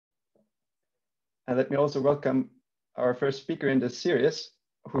And let me also welcome our first speaker in this series,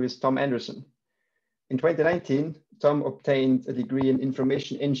 who is Tom Andersson. In 2019, Tom obtained a degree in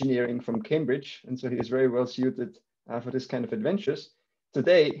information engineering from Cambridge, and so he is very well suited for this kind of adventures.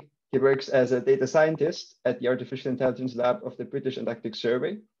 Today, he works as a data scientist at the Artificial Intelligence Lab of the British Antarctic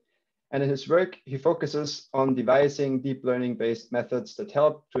Survey. And in his work, he focuses on devising deep learning-based methods that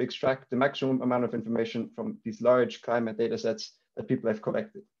help to extract the maximum amount of information from these large climate data sets that people have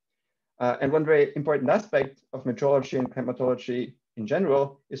collected. And one very important aspect of meteorology and climatology in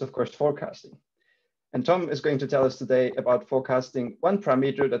general is, of course, forecasting. And Tom is going to tell us today about forecasting one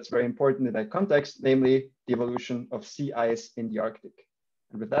parameter that's very important in that context, namely the evolution of sea ice in the Arctic.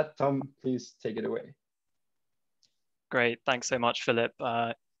 And with that, Tom, please take it away. Great, thanks so much, Philip.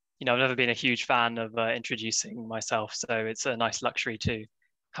 I've never been a huge fan of introducing myself, so it's a nice luxury to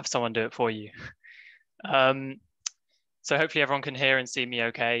have someone do it for you. So hopefully everyone can hear and see me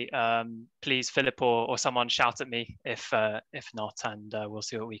okay. Please, Philip or someone shout at me if not, and we'll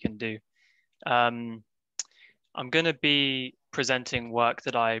see what we can do. I'm going to be presenting work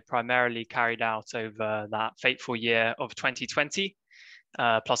that I primarily carried out over that fateful year of 2020,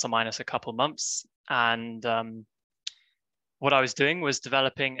 plus or minus a couple months. And what I was doing was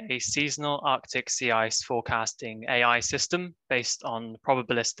developing a seasonal Arctic sea ice forecasting AI system based on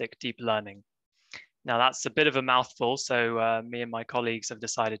probabilistic deep learning. Now that's a bit of a mouthful, so me and my colleagues have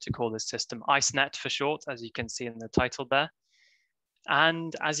decided to call this system IceNet for short, as you can see in the title there.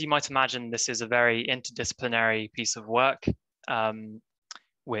 And as you might imagine, this is a very interdisciplinary piece of work,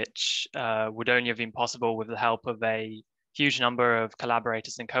 which would only have been possible with the help of a huge number of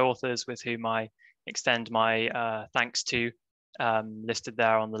collaborators and co-authors with whom I extend my thanks to, listed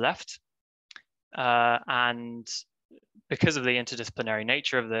there on the left. And because of the interdisciplinary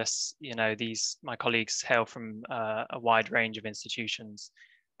nature of this, my colleagues hail from a wide range of institutions,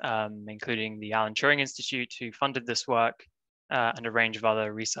 including the Alan Turing Institute, who funded this work, and a range of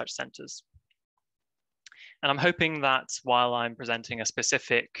other research centers. And I'm hoping that while I'm presenting a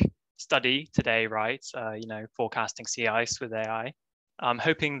specific study today, right, forecasting sea ice with AI, I'm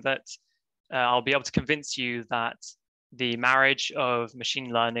hoping that I'll be able to convince you that the marriage of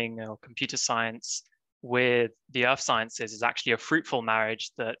machine learning or computer science with the earth sciences is actually a fruitful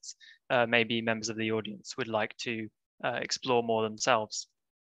marriage that maybe members of the audience would like to explore more themselves.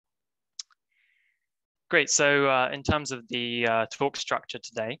 Great, so in terms of the talk structure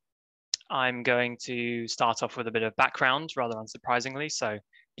today, I'm going to start off with a bit of background, rather unsurprisingly. So,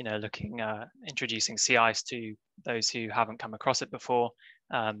 introducing sea ice to those who haven't come across it before,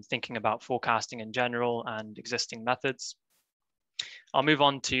 thinking about forecasting in general and existing methods. I'll move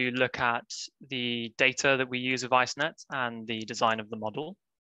on to look at the data that we use with IceNet and the design of the model.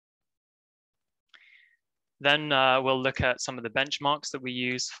 Then we'll look at some of the benchmarks that we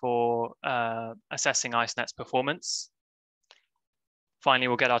use for assessing IceNet's performance. Finally,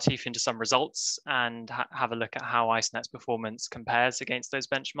 we'll get our teeth into some results and have a look at how IceNet's performance compares against those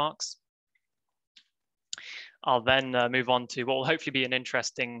benchmarks. I'll then move on to what will hopefully be an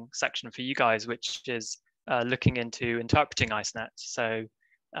interesting section for you guys, which is looking into interpreting IceNet. So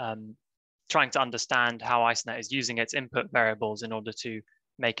trying to understand how IceNet is using its input variables in order to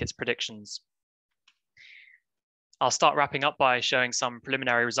make its predictions. I'll start wrapping up by showing some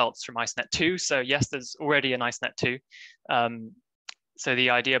preliminary results from IceNet 2. So yes, there's already an IceNet 2. So the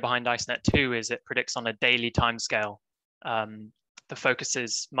idea behind IceNet 2 is it predicts on a daily timescale. The focus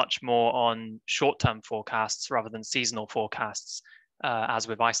is much more on short-term forecasts rather than seasonal forecasts, as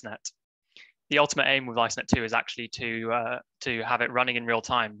with IceNet. The ultimate aim with IceNet 2 is actually to have it running in real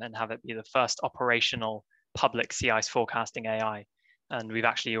time and have it be the first operational public sea ice forecasting AI. And we've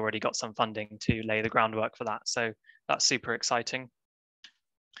actually already got some funding to lay the groundwork for that. So that's super exciting.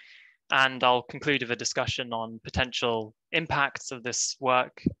 And I'll conclude with a discussion on potential impacts of this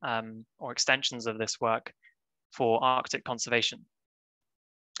work or extensions of this work for Arctic conservation.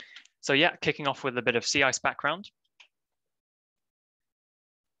 So yeah, kicking off with a bit of sea ice background.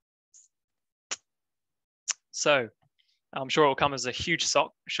 So I'm sure it will come as a huge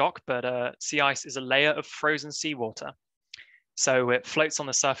shock, but sea ice is a layer of frozen seawater. So it floats on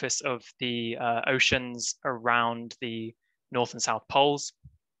the surface of the oceans around the North and South poles,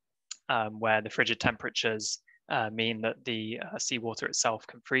 where the frigid temperatures mean that the seawater itself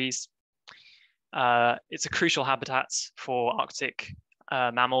can freeze. It's a crucial habitat for Arctic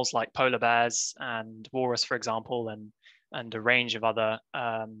mammals like polar bears and walrus, for example, and a range of other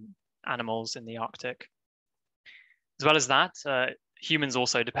animals in the Arctic. As well as that, humans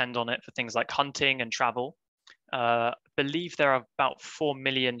also depend on it for things like hunting and travel. I believe there are about 4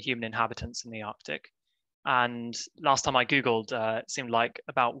 million human inhabitants in the Arctic. And last time I Googled, it seemed like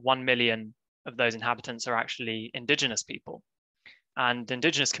about 1 million of those inhabitants are actually indigenous people. And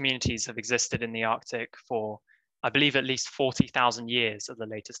indigenous communities have existed in the Arctic for, I believe, at least 40,000 years of the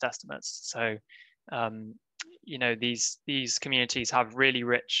latest estimates. So, you know, these communities have really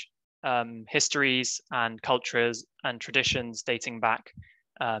rich histories and cultures and traditions dating back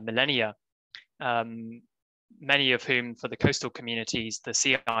millennia. Many of whom, for the coastal communities, the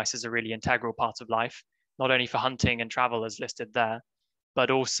sea ice is a really integral part of life, not only for hunting and travel as listed there, but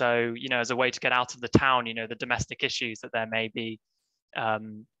also, you know, as a way to get out of the town, you know, the domestic issues that there may be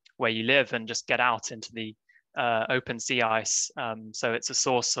where you live, and just get out into the open sea ice. So it's a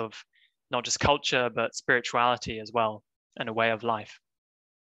source of not just culture, but spirituality as well, and a way of life.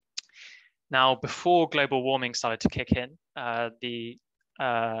 Now, before global warming started to kick in,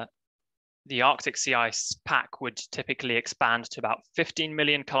 the Arctic sea ice pack would typically expand to about 15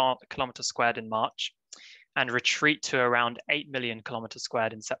 million kilometers squared in March and retreat to around 8 million kilometers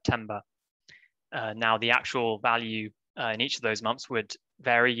squared in September. Now, the actual value in each of those months would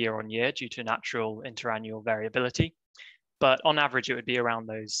vary year on year due to natural interannual variability, but on average, it would be around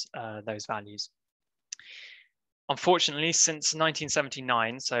those values. Unfortunately, since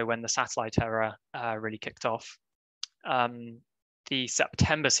 1979, so when the satellite era really kicked off, the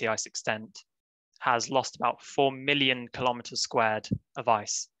September sea ice extent has lost about 4 million kilometers squared of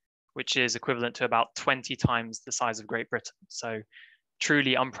ice, which is equivalent to about 20 times the size of Great Britain. So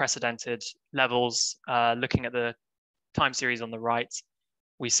truly unprecedented levels. Looking at the time series on the right,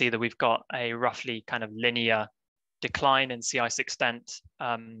 we see that we've got a roughly kind of linear decline in sea ice extent.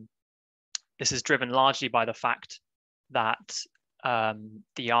 This is driven largely by the fact that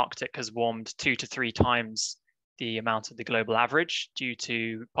the Arctic has warmed 2 to 3 times the amount of the global average due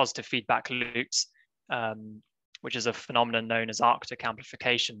to positive feedback loops, which is a phenomenon known as Arctic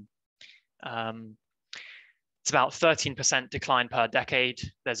amplification. It's about 13% decline per decade.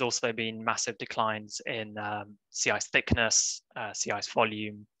 There's also been massive declines in sea ice thickness, sea ice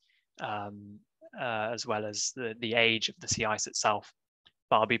volume, as well as the age of the sea ice itself.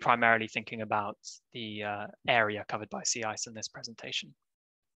 But I'll be primarily thinking about the area covered by sea ice in this presentation.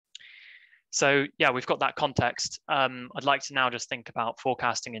 So yeah, we've got that context. I'd like to now just think about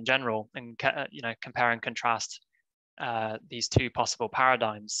forecasting in general and compare and contrast these two possible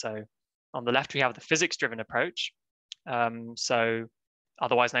paradigms. So on the left, we have the physics-driven approach. So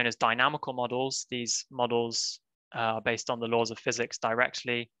otherwise known as dynamical models. These models are based on the laws of physics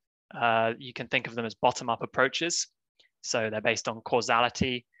directly. You can think of them as bottom-up approaches. So they're based on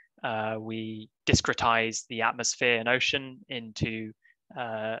causality. We discretize the atmosphere and ocean into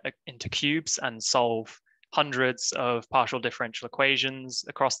cubes and solve hundreds of partial differential equations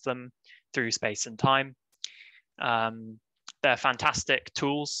across them through space and time. They're fantastic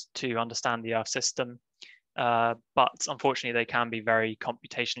tools to understand the Earth system, but unfortunately they can be very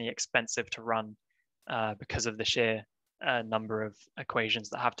computationally expensive to run because of the sheer number of equations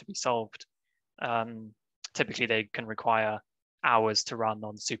that have to be solved. Typically they can require hours to run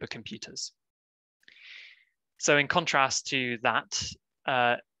on supercomputers. So in contrast to that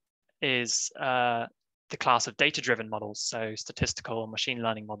is the class of data-driven models, so statistical and machine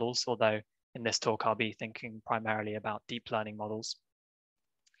learning models, although in this talk I'll be thinking primarily about deep learning models.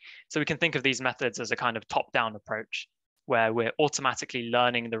 So we can think of these methods as a kind of top-down approach, where we're automatically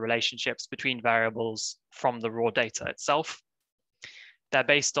learning the relationships between variables from the raw data itself. They're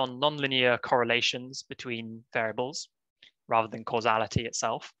based on nonlinear correlations between variables rather than causality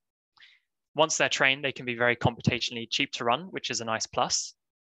itself. Once they're trained, they can be very computationally cheap to run, which is a nice plus.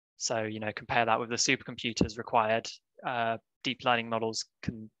 So, compare that with the supercomputers required. Deep learning models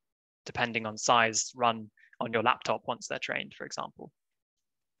can, depending on size, run on your laptop once they're trained, for example.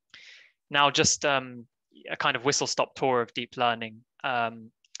 Now, just a kind of whistle-stop tour of deep learning.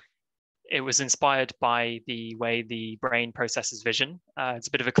 It was inspired by the way the brain processes vision. It's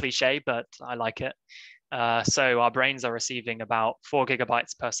a bit of a cliche, but I like it. So our brains are receiving about 4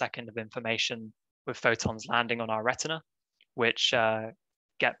 gigabytes per second of information with photons landing on our retina, which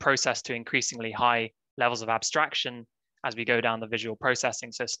get processed to increasingly high levels of abstraction as we go down the visual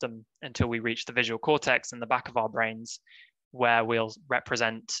processing system until we reach the visual cortex in the back of our brains, where we'll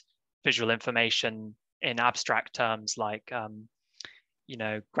represent visual information in abstract terms like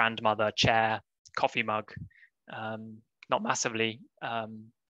grandmother, chair, coffee mug. Not massively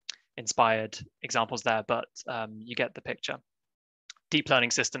inspired examples there, but you get the picture. Deep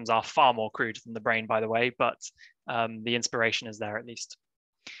learning systems are far more crude than the brain, by the way, but the inspiration is there at least.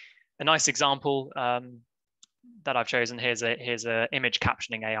 A nice example that I've chosen here's a image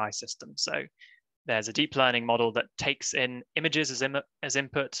captioning AI system. So there's a deep learning model that takes in images as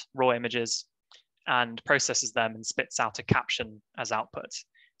input, raw images, and processes them and spits out a caption as output.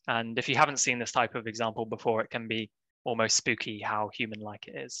 And if you haven't seen this type of example before, it can be almost spooky how human-like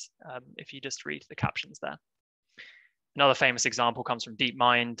it is if you just read the captions there. Another famous example comes from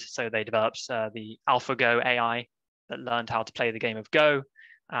DeepMind. So they developed the AlphaGo AI that learned how to play the game of Go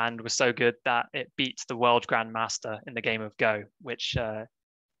and was so good that it beat the world grandmaster in the game of Go, which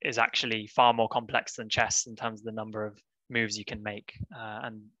is actually far more complex than chess in terms of the number of moves you can make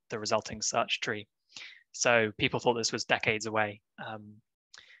and the resulting search tree. So people thought this was decades away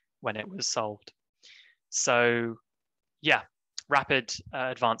when it was solved. So yeah, rapid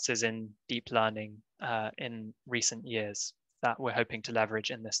advances in deep learning in recent years that we're hoping to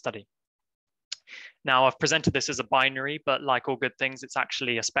leverage in this study. Now, I've presented this as a binary, but like all good things, it's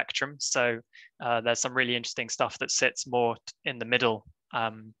actually a spectrum. So there's some really interesting stuff that sits more in the middle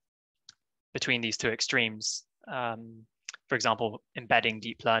between these two extremes. For example, embedding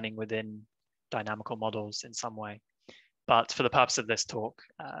deep learning within dynamical models in some way. But for the purpose of this talk,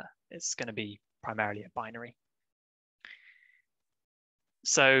 it's going to be primarily a binary.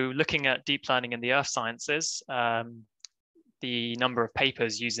 So looking at deep learning in the earth sciences, the number of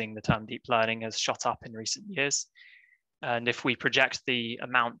papers using the term deep learning has shot up in recent years. And if we project the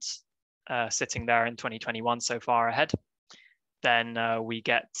amount sitting there in 2021 so far ahead, then we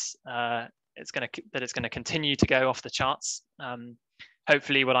get it's going to continue to go off the charts.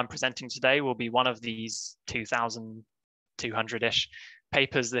 Hopefully what I'm presenting today will be one of these 2,200-ish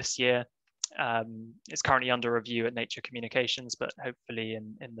papers this year. It's currently under review at Nature Communications, but hopefully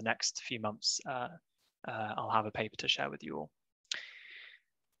in the next few months, I'll have a paper to share with you all.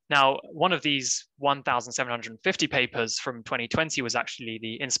 Now, one of these 1,750 papers from 2020 was actually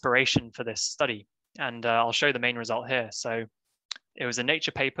the inspiration for this study. And I'll show the main result here. So it was a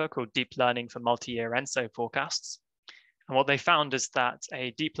Nature paper called Deep Learning for Multi-Year ENSO Forecasts. And what they found is that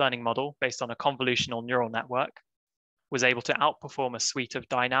a deep learning model based on a convolutional neural network was able to outperform a suite of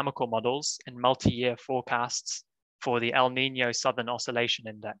dynamical models in multi-year forecasts for the El Nino Southern Oscillation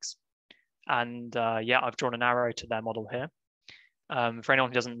Index. And yeah, I've drawn an arrow to their model here. For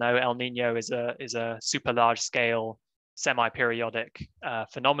anyone who doesn't know, El Nino is a super large scale semi-periodic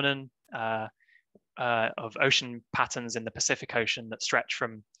phenomenon of ocean patterns in the Pacific Ocean that stretch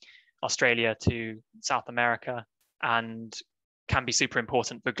from Australia to South America and can be super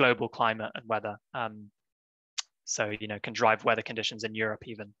important for global climate and weather. So, you know, can drive weather conditions in Europe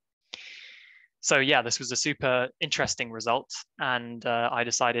even. So yeah, this was a super interesting result. And I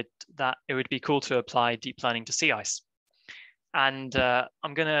decided that it would be cool to apply deep learning to sea ice. And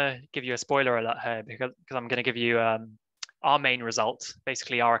I'm going to give you a spoiler alert here because I'm going to give you our main result,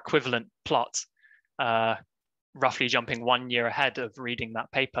 basically our equivalent plot, roughly jumping 1 year ahead of reading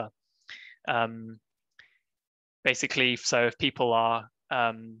that paper. Basically, so if people are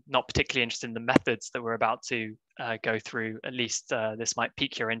not particularly interested in the methods that we're about to go through, at least this might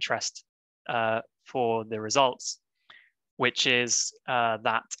pique your interest for the results, which is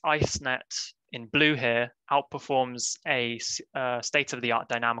that IceNet in blue here outperforms a state-of-the-art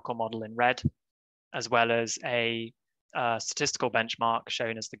dynamical model in red, as well as a statistical benchmark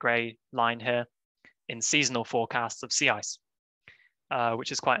shown as the gray line here in seasonal forecasts of sea ice,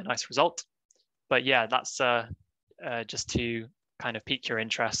 which is quite a nice result. But yeah, that's just to kind of pique your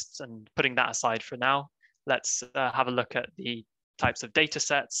interests. And putting that aside for now, let's have a look at the types of data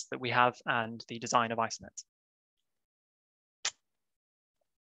sets that we have and the design of IceNet.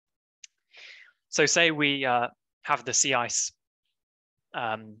 So say we have the sea ice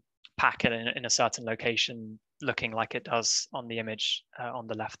packet in a certain location looking like it does on the image on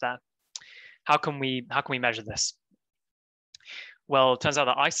the left there. How can we measure this? Well, it turns out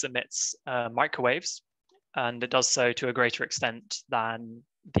that ice emits microwaves, and it does so to a greater extent than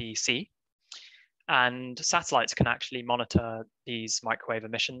the sea. And satellites can actually monitor these microwave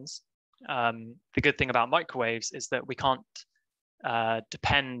emissions. The good thing about microwaves is that we can't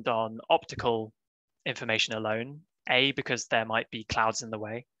depend on optical information alone, A, because there might be clouds in the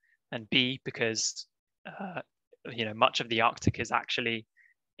way, and B, because you know, much of the Arctic is actually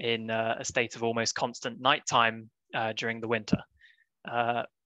in a state of almost constant nighttime during the winter.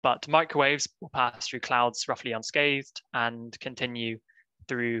 But microwaves will pass through clouds roughly unscathed and continue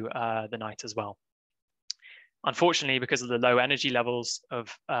through the night as well. Unfortunately, because of the low energy levels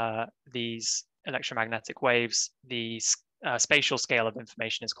of these electromagnetic waves, the spatial scale of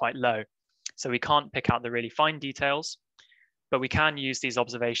information is quite low. So we can't pick out the really fine details, but we can use these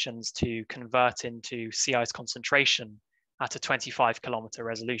observations to convert into sea ice concentration at a 25-kilometer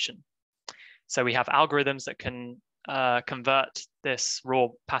resolution. So we have algorithms that can convert this raw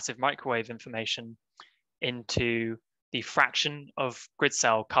passive microwave information into the fraction of grid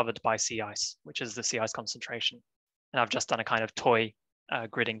cell covered by sea ice, which is the sea ice concentration. And I've just done a kind of toy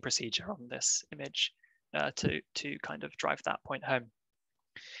gridding procedure on this image to kind of drive that point home.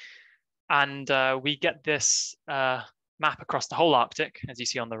 And we get this map across the whole Arctic, as you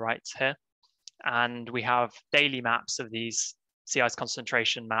see on the right here. And we have daily maps of these sea ice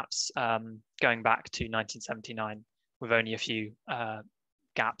concentration maps going back to 1979 with only a few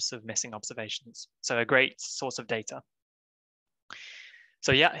gaps of missing observations. So a great source of data.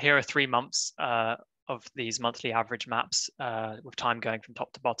 So yeah, here are 3 months of these monthly average maps with time going from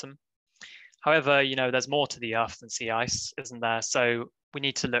top to bottom. However, you know, there's more to the Earth than sea ice, isn't there? So we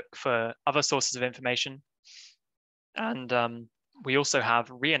need to look for other sources of information. And we also have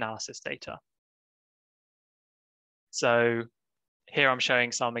reanalysis data. So here I'm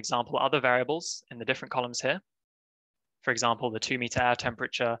showing some example other variables in the different columns here. For example, the 2-meter air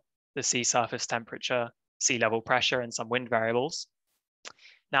temperature, the sea surface temperature, sea level pressure, and some wind variables.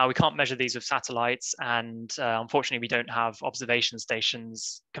 Now, we can't measure these with satellites, and unfortunately, we don't have observation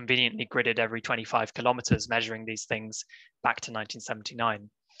stations conveniently gridded every 25 kilometers measuring these things back to 1979.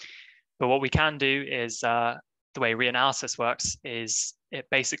 But what we can do is, the way reanalysis works is it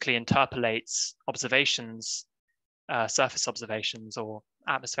basically interpolates observations, surface observations or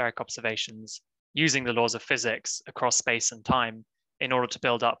atmospheric observations using the laws of physics across space and time in order to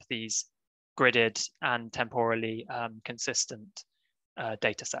build up these gridded and temporally consistent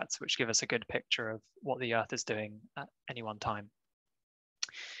data sets, which give us a good picture of what the Earth is doing at any one time.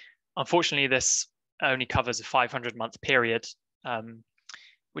 Unfortunately, this only covers a 500-month period,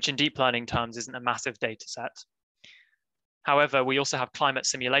 which in deep learning terms isn't a massive data set. However, we also have climate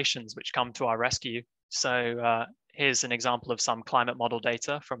simulations which come to our rescue. So here's an example of some climate model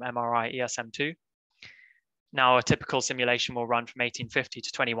data from MRI ESM2. Now, a typical simulation will run from 1850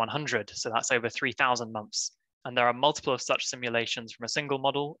 to 2100, so that's over 3,000 months. And there are multiple of such simulations from a single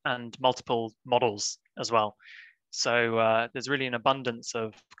model and multiple models as well. So there's really an abundance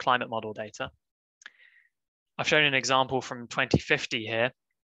of climate model data. I've shown an example from 2050 here,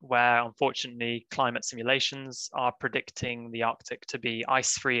 where unfortunately climate simulations are predicting the Arctic to be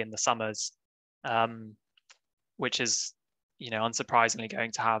ice-free in the summers, which is, you know, unsurprisingly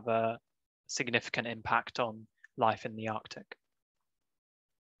going to have a significant impact on life in the Arctic.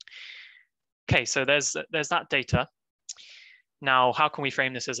 Okay, so there's that data. Now, how can we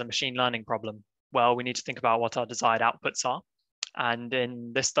frame this as a machine learning problem? Well, we need to think about what our desired outputs are. And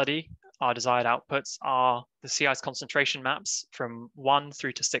in this study, our desired outputs are the sea ice concentration maps from 1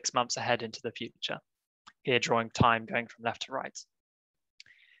 through to 6 months ahead into the future, here drawing time going from left to right.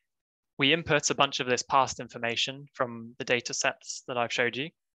 We input a bunch of this past information from the data sets that I've showed you.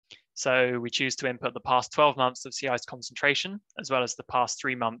 So we choose to input the past 12 months of sea ice concentration, as well as the past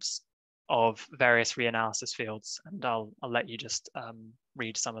 3 months of various reanalysis fields. And I'll let you just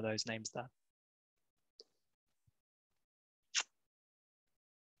read some of those names there.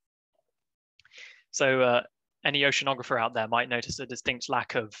 So any oceanographer out there might notice a distinct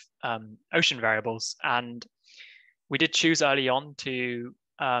lack of ocean variables. And we did choose early on to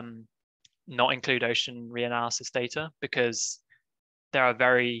not include ocean reanalysis data because there are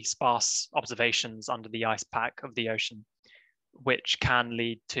very sparse observations under the ice pack of the ocean, which can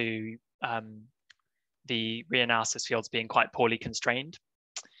lead to the reanalysis fields being quite poorly constrained.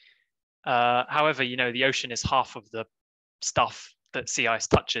 However, you know, the ocean is half of the stuff that sea ice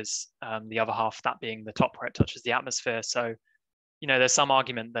touches, the other half, that being the top where it touches the atmosphere. So, you know, there's some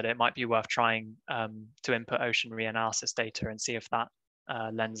argument that it might be worth trying to input ocean reanalysis data and see if that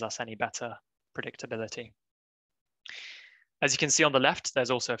lends us any better predictability. As you can see on the left,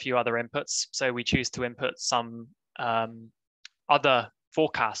 there's also a few other inputs. So we choose to input some other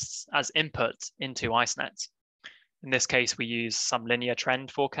forecasts as input into IceNet. In this case, we use some linear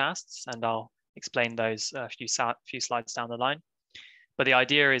trend forecasts, and I'll explain those a few slides down the line. But the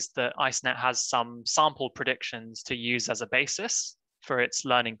idea is that IceNet has some sample predictions to use as a basis for its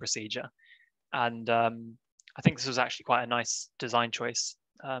learning procedure. And I think this was actually quite a nice design choice,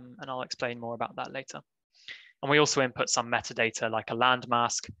 and I'll explain more about that later. And we also input some metadata like a land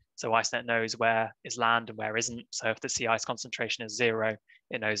mask. So IceNet knows where is land and where isn't. So if the sea ice concentration is 0,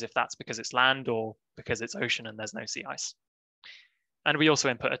 it knows if that's because it's land or because it's ocean and there's no sea ice. And we also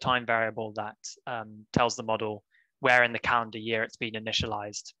input a time variable that tells the model where in the calendar year it's been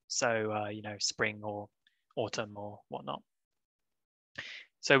initialized. So, you know, spring or autumn or whatnot.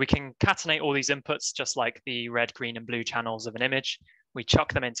 So we can concatenate all these inputs just like the red, green, and blue channels of an image. We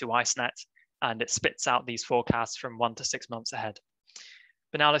chuck them into IceNet and it spits out these forecasts from 1 to 6 months ahead.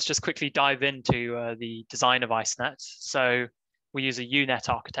 But now let's just quickly dive into the design of IceNet. So we use a UNet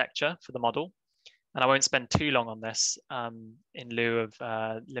architecture for the model. And I won't spend too long on this in lieu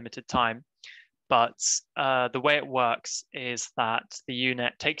of limited time. but the way it works is that the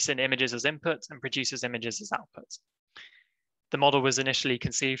unit takes in images as input and produces images as output. The model was initially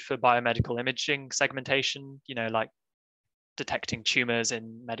conceived for biomedical imaging segmentation, like detecting tumors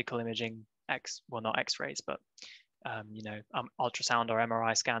in medical imaging, well, not X-rays, but ultrasound or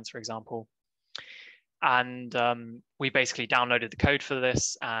MRI scans, for example. And we basically downloaded the code for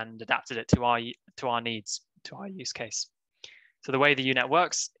this and adapted it to our needs, to our use case. So the way the unit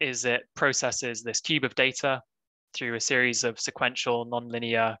works is it processes this cube of data through a series of sequential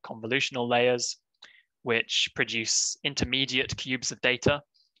nonlinear convolutional layers, which produce intermediate cubes of data,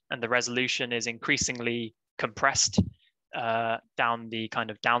 and the resolution is increasingly compressed down the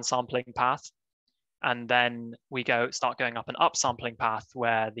kind of downsampling path. And then we start going up an upsampling path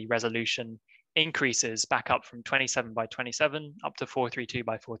where the resolution increases back up from 27 by 27 up to 432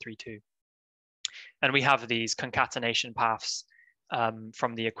 by 432. And we have these concatenation paths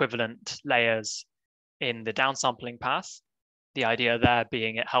from the equivalent layers in the downsampling path. The idea there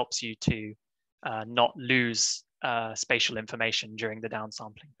being it helps you to not lose spatial information during the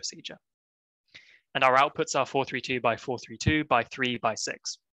downsampling procedure. And our outputs are 432 by 432 by 3 by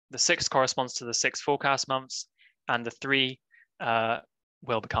 6. The 6 corresponds to the 6 forecast months, and the 3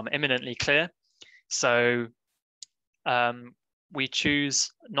 will become imminently clear. So we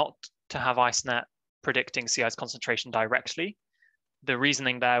choose not to have IceNet predicting sea ice concentration directly. The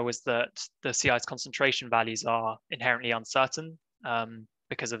reasoning there was that the sea ice concentration values are inherently uncertain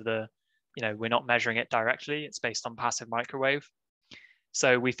because of we're not measuring it directly. It's based on passive microwave.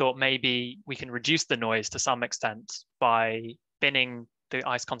 So we thought maybe we can reduce the noise to some extent by binning the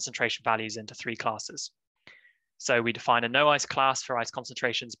ice concentration values into 3 classes. So we define a no ice class for ice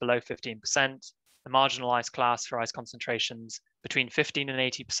concentrations below 15%, a marginal ice class for ice concentrations between 15 and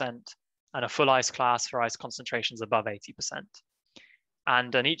 80%, and a full ice class for ice concentrations above 80%.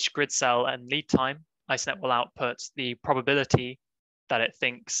 And on each grid cell and lead time, IceNet will output the probability that it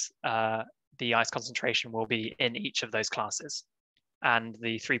thinks the ice concentration will be in each of those classes. And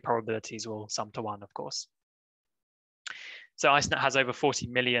the 3 probabilities will sum to 1, of course. So IceNet has over 40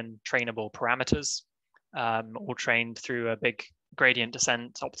 million trainable parameters, all trained through a big gradient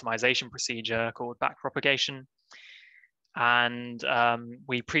descent optimization procedure called backpropagation. And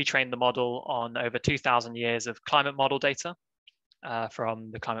we pre-trained the model on over 2,000 years of climate model data from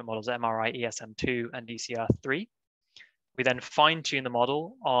the climate models MRI, ESM2, and ECR3. We then fine-tuned the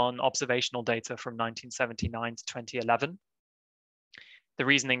model on observational data from 1979 to 2011. The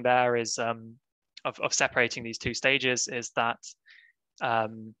reasoning there is of separating these 2 stages is that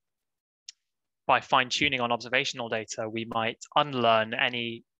by fine-tuning on observational data, we might unlearn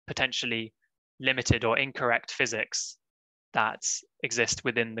any potentially limited or incorrect physics that exist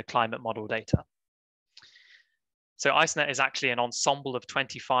within the climate model data. So IceNet is actually an ensemble of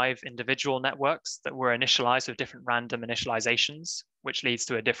 25 individual networks that were initialized with different random initializations, which leads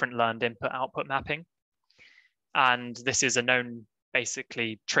to a different learned input-output mapping. And this is a known,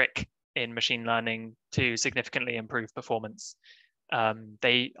 basically, trick in machine learning to significantly improve performance.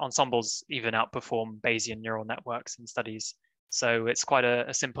 Ensembles even outperform Bayesian neural networks in studies. So it's quite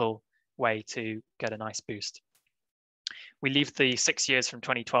a simple way to get a nice boost. We leave the 6 years from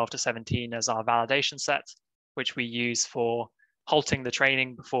 2012 to 17 as our validation set, which we use for halting the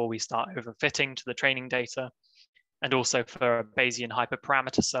training before we start overfitting to the training data, and also for a Bayesian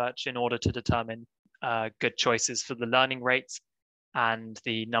hyperparameter search in order to determine good choices for the learning rate and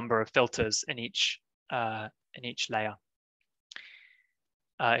the number of filters in each layer.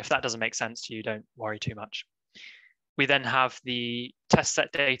 If that doesn't make sense to you, don't worry too much. We then have the test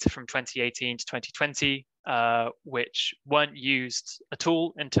set data from 2018 to 2020, which weren't used at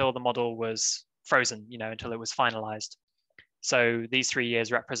all until the model was frozen, until it was finalized. So these 3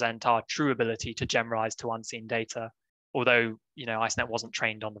 years represent our true ability to generalize to unseen data, although IceNet wasn't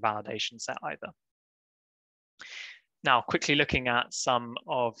trained on the validation set either. Now, quickly looking at some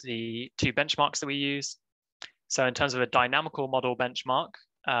of the 2 benchmarks that we use. So in terms of a dynamical model benchmark,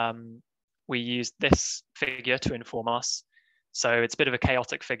 we used this figure to inform us. So it's a bit of a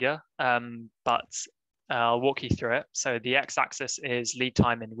chaotic figure, but I'll walk you through it. So the x-axis is lead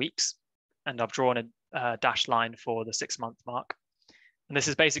time in weeks, and I've drawn a dashed line for the 6-month mark. And this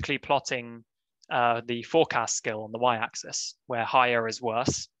is basically plotting the forecast skill on the y-axis, where higher is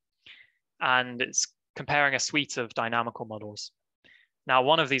worse. And it's comparing a suite of dynamical models. Now,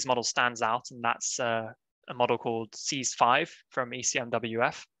 one of these models stands out, and that's a model called SEAS5 from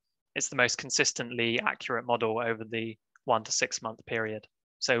ECMWF. It's the most consistently accurate model over the 1 to 6 month period.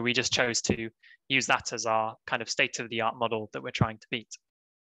 So we just chose to use that as our kind of state-of-the-art model that we're trying to beat.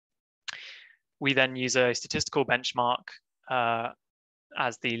 We then use a statistical benchmark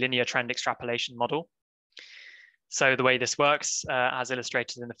as the linear trend extrapolation model. So the way this works, as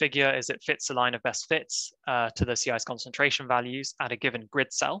illustrated in the figure, is it fits a line of best fits to the sea ice concentration values at a given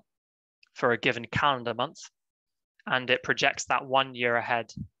grid cell for a given calendar month, and it projects that 1 year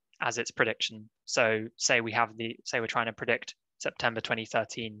ahead as its prediction. So say we're trying to predict September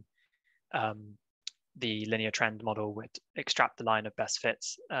 2013, the linear trend model would extract the line of best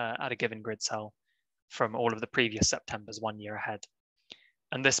fits at a given grid cell from all of the previous Septembers 1 year ahead.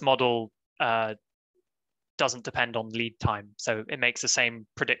 And this model doesn't depend on lead time. So it makes the same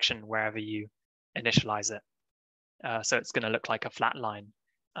prediction wherever you initialize it. So it's going to look like a flat line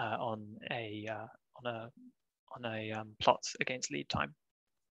on a plot against lead time.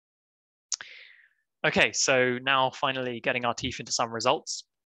 Okay, so now finally getting our teeth into some results.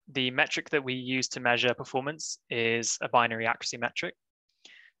 The metric that we use to measure performance is a binary accuracy metric.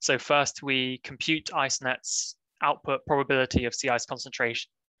 So first we compute IceNet's output probability of sea ice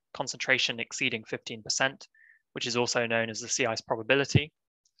concentration exceeding 15%, which is also known as the sea ice probability.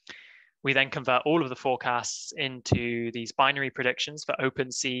 We then convert all of the forecasts into these binary predictions for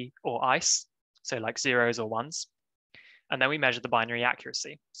open sea or ice, so like zeros or ones. And then we measure the binary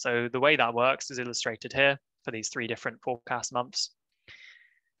accuracy. So the way that works is illustrated here for these 3 different forecast months.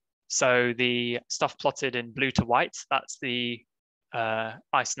 So the stuff plotted in blue to white, that's the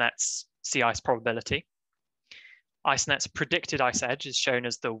IceNet's sea ice probability. IceNet's predicted ice edge is shown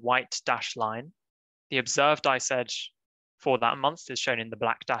as the white dashed line. The observed ice edge for that month is shown in the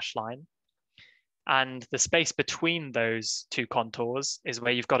black dashed line. And the space between those 2 contours is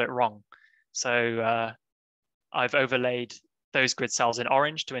where you've got it wrong. So I've overlaid those grid cells in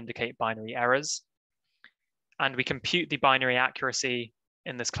orange to indicate binary errors. And we compute the binary accuracy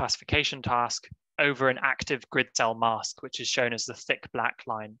in this classification task over an active grid cell mask, which is shown as the thick black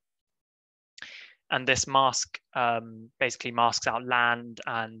line. And this mask basically masks out land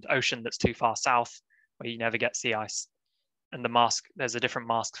and ocean that's too far south, where you never get sea ice. And the mask, there's a different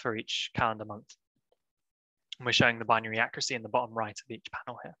mask for each calendar month. And we're showing the binary accuracy in the bottom right of each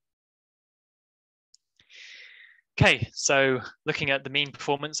panel here. Okay, so looking at the mean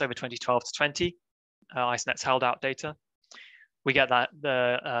performance over 2012 to 20, IceNet's held out data, we get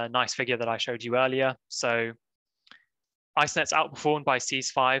the nice figure that I showed you earlier. So IceNet's outperformed by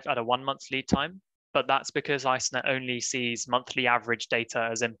SEAS5 at a 1 month lead time, but that's because IceNet only sees monthly average data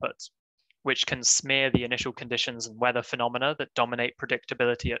as input, which can smear the initial conditions and weather phenomena that dominate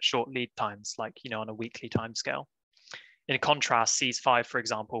predictability at short lead times, like on a weekly timescale. In contrast, SEAS5, for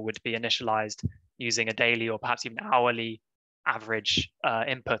example, would be initialized using a daily or perhaps even hourly average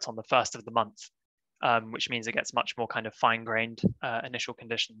input on the first of the month, which means it gets much more kind of fine-grained initial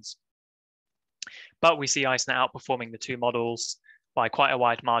conditions. But we see IceNet outperforming the 2 models by quite a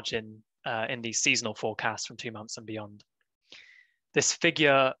wide margin in these seasonal forecasts from 2 months and beyond. This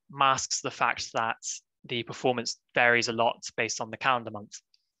figure masks the fact that the performance varies a lot based on the calendar month.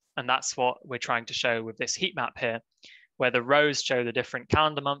 And that's what we're trying to show with this heat map here, where the rows show the different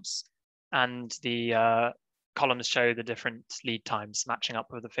calendar months and the columns show the different lead times matching up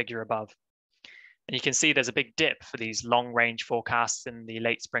with the figure above. And you can see there's a big dip for these long range forecasts in the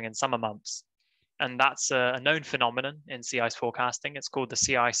late spring and summer months. And that's a known phenomenon in sea ice forecasting. It's called the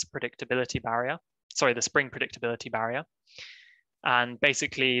sea ice predictability barrier, sorry, the spring predictability barrier. And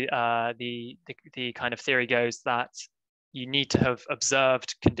basically the kind of theory goes that you need to have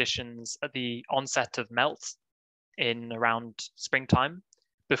observed conditions at the onset of melt in around springtime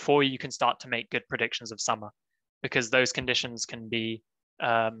before you can start to make good predictions of summer, because those conditions can be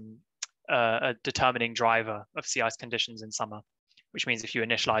a determining driver of sea ice conditions in summer, which means if you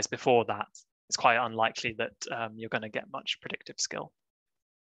initialize before that, it's quite unlikely that you're going to get much predictive skill.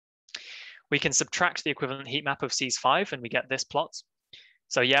 We can subtract the equivalent heat map of SEAS5 and we get this plot.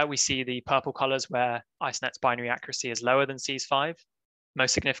 So yeah, we see the purple colors where IceNet's binary accuracy is lower than SEAS5.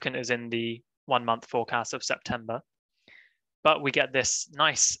 Most significant is in the 1 month forecast of September. But we get this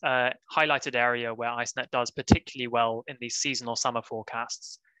nice highlighted area where IceNet does particularly well in these seasonal summer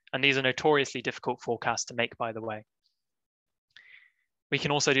forecasts. And these are notoriously difficult forecasts to make, by the way. We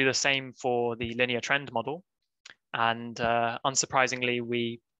can also do the same for the linear trend model. And unsurprisingly,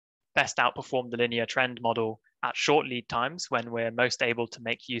 we best outperform the linear trend model at short lead times when we're most able to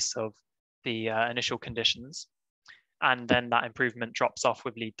make use of the initial conditions. And then that improvement drops off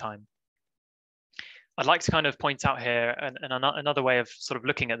with lead time. I'd like to kind of point out here, and another way of sort of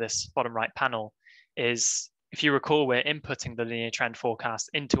looking at this bottom right panel is, if you recall, we're inputting the linear trend forecast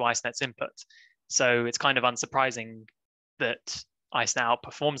into IceNet's input. So it's kind of unsurprising that IceNet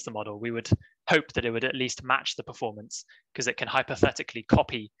outperforms the model. We would hope that it would at least match the performance because it can hypothetically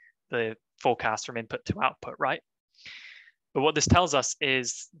copy the forecast from input to output, right? But what this tells us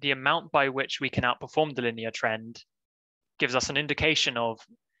is the amount by which we can outperform the linear trend gives us an indication of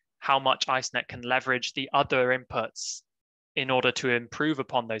how much IceNet can leverage the other inputs in order to improve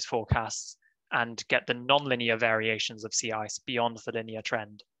upon those forecasts and get the nonlinear variations of sea ice beyond the linear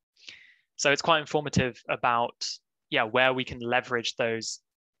trend. So it's quite informative about, where we can leverage those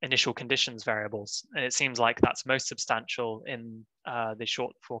initial conditions variables. And it seems like that's most substantial in the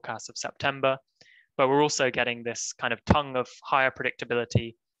short forecast of September, but we're also getting this kind of tongue of higher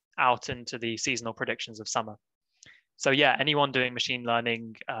predictability out into the seasonal predictions of summer. So anyone doing machine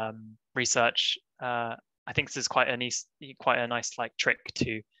learning research, I think this is quite a nice like trick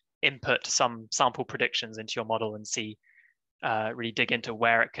to input some sample predictions into your model and see, really dig into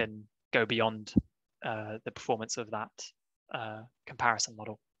where it can go beyond the performance of that comparison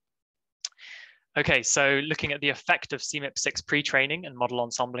model. Okay, so looking at the effect of CMIP6 pre-training and model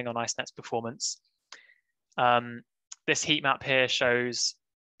ensembling on IceNet's performance. This heat map here shows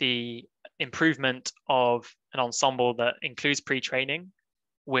the improvement of an ensemble that includes pre-training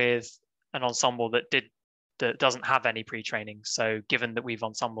with an ensemble that doesn't have any pre-training. So given that we've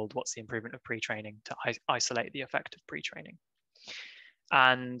ensembled, what's the improvement of pre-training to isolate the effect of pre-training?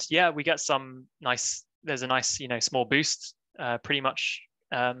 And we get there's a nice, small boost pretty much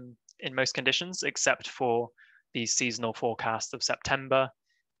in most conditions, except for the seasonal forecast of September,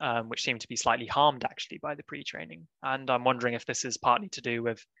 which seem to be slightly harmed actually by the pre-training. And I'm wondering if this is partly to do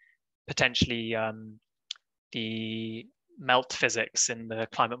with potentially the melt physics in the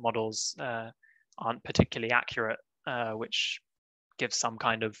climate models aren't particularly accurate, which gives some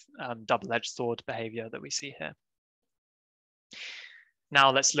kind of double-edged sword behavior that we see here.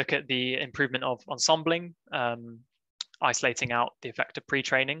 Now let's look at the improvement of ensembling, isolating out the effect of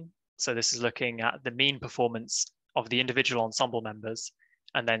pre-training. So this is looking at the mean performance of the individual ensemble members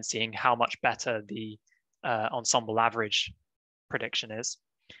and then seeing how much better the ensemble average prediction is.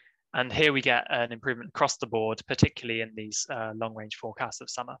 And here we get an improvement across the board, particularly in these long-range forecasts of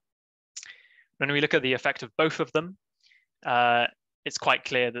summer. When we look at the effect of both of them, it's quite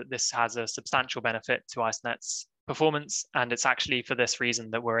clear that this has a substantial benefit to IceNet's performance, and it's actually for this reason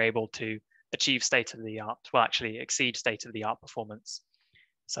that we're able to achieve state-of-the-art, well, actually exceed state-of-the-art performance.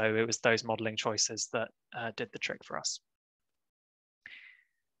 So it was those modeling choices that did the trick for us.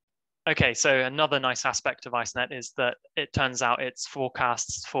 Okay, so another nice aspect of IceNet is that it turns out its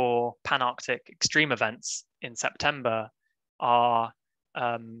forecasts for Pan-Arctic extreme events in September are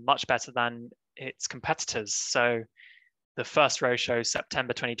much better than its competitors. So the first row shows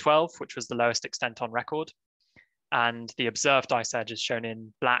September 2012, which was the lowest extent on record. And the observed ice edge is shown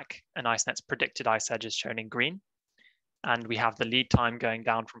in black, and IceNet's predicted ice edge is shown in green. And we have the lead time going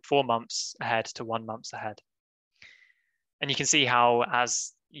down from 4 months ahead to 1 month ahead. And you can see how,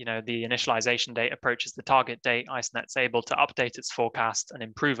 as the initialization date approaches the target date, IceNet's able to update its forecast and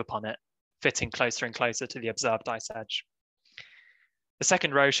improve upon it, fitting closer and closer to the observed ice edge. The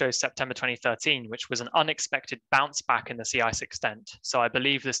second row shows September 2013, which was an unexpected bounce back in the sea ice extent. So I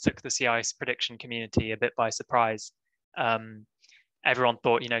believe this took the sea ice prediction community a bit by surprise. Everyone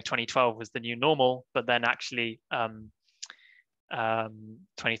thought, 2012 was the new normal, but then actually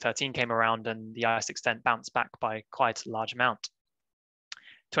 2013 came around and the ice extent bounced back by quite a large amount.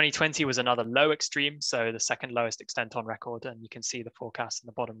 2020 was another low extreme, so the second lowest extent on record, and you can see the forecast in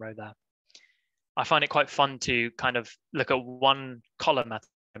the bottom row there. I find it quite fun to kind of look at one column at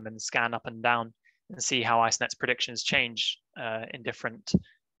a time and scan up and down and see how IceNet's predictions change in different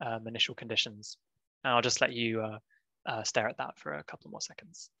initial conditions. And I'll just let you stare at that for a couple more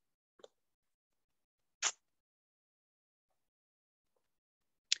seconds.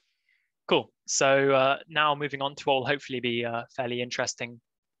 Cool. So now moving on to what will hopefully be fairly interesting,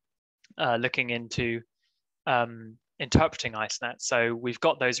 looking into interpreting IceNet. So we've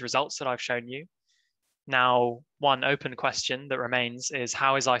got those results that I've shown you. Now, one open question that remains is,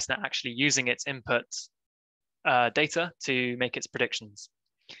 how is IceNet actually using its input data to make its predictions?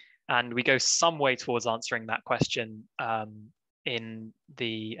 And we go some way towards answering that question in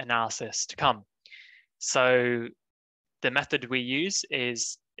the analysis to come. So the method we use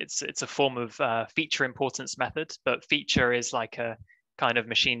is, it's a form of feature importance method, but feature is like a kind of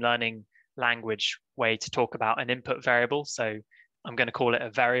machine learning language way to talk about an input variable. So I'm going to call it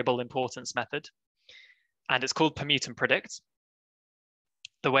a variable importance method. And it's called permute and predict.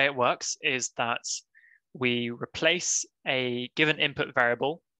 The way it works is that we replace a given input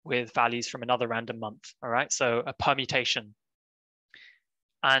variable with values from another random month. All right, so a permutation.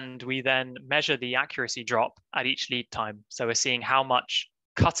 And we then measure the accuracy drop at each lead time. So we're seeing how much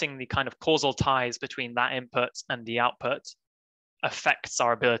cutting the kind of causal ties between that input and the output affects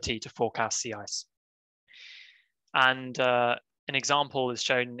our ability to forecast sea ice. And an example is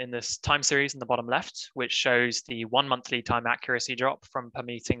shown in this time series in the bottom left, which shows the 1 month lead time accuracy drop from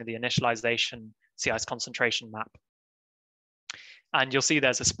permuting the initialization sea ice concentration map. And you'll see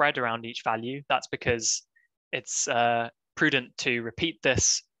there's a spread around each value. That's because it's prudent to repeat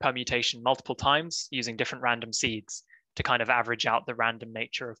this permutation multiple times using different random seeds to kind of average out the random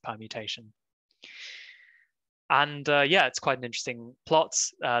nature of permutation. And yeah, it's quite an interesting plot.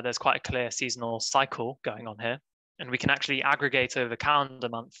 There's quite a clear seasonal cycle going on here. And we can actually aggregate over the calendar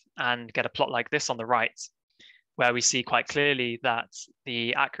month and get a plot like this on the right, where we see quite clearly that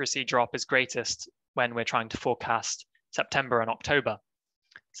the accuracy drop is greatest when we're trying to forecast September and October.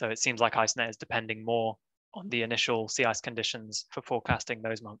 So it seems like IceNet is depending more on the initial sea ice conditions for forecasting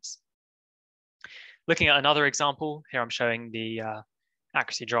those months. Looking at another example, here I'm showing the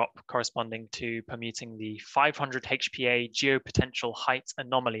accuracy drop corresponding to permuting the 500 HPA geopotential height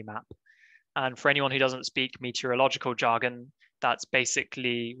anomaly map. And for anyone who doesn't speak meteorological jargon, that's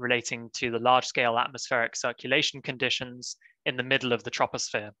basically relating to the large-scale atmospheric circulation conditions in the middle of the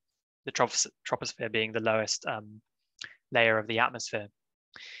troposphere being the lowest layer of the atmosphere.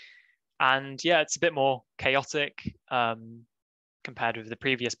 And yeah, it's a bit more chaotic compared with the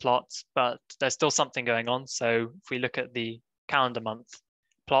previous plots, but there's still something going on. So if we look at the calendar month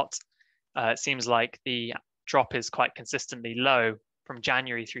plot, it seems like the drop is quite consistently low from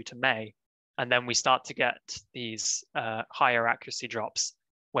January through to May. And then we start to get these higher accuracy drops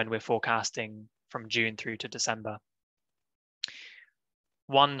when we're forecasting from June through to December.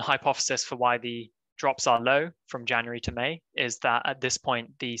 One hypothesis for why the drops are low from January to May is that at this point,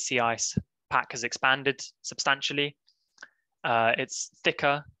 the sea ice pack has expanded substantially. It's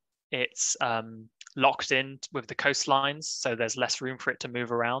thicker, it's locked in with the coastlines, so there's less room for it to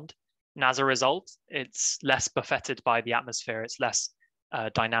move around. And as a result, it's less buffeted by the atmosphere, it's less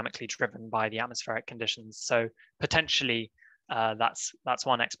dynamically driven by the atmospheric conditions. So potentially that's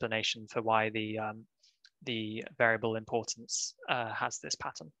one explanation for why the variable importance has this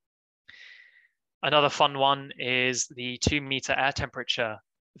pattern. Another fun one is the 2-meter air temperature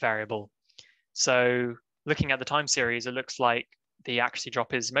variable. So looking at the time series, it looks like the accuracy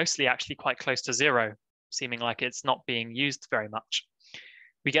drop is mostly actually quite close to 0, seeming like it's not being used very much.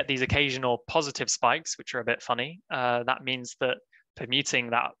 We get these occasional positive spikes, which are a bit funny. That means that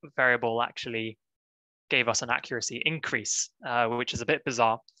permuting that variable actually gave us an accuracy increase, which is a bit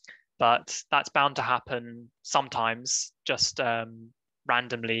bizarre, but that's bound to happen sometimes. Just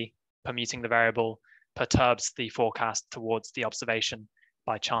randomly permuting the variable perturbs the forecast towards the observation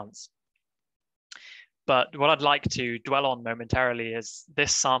by chance. But what I'd like to dwell on momentarily is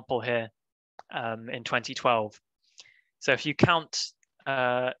this sample here in 2012. So if you count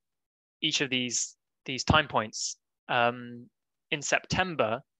each of these time points, in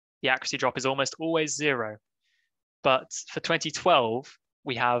September, the accuracy drop is almost always 0. But for 2012,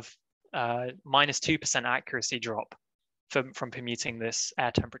 we have -2% accuracy drop from permuting this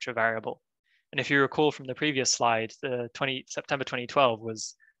air temperature variable. And if you recall from the previous slide, the September 2012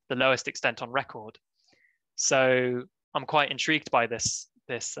 was the lowest extent on record. So I'm quite intrigued by this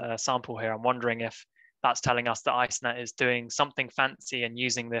sample here. I'm wondering if that's telling us that IceNet is doing something fancy and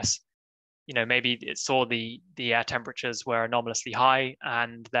using this. You know, maybe it saw the air temperatures were anomalously high,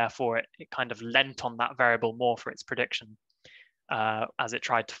 and therefore it kind of lent on that variable more for its prediction as it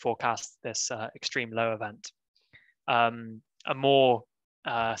tried to forecast this extreme low event. A more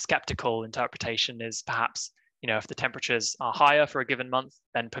skeptical interpretation is perhaps, you know, if the temperatures are higher for a given month,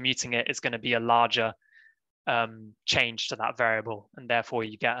 then permuting it is going to be a larger change to that variable, and therefore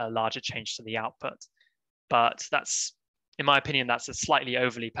you get a larger change to the output. But that's, in my opinion, that's a slightly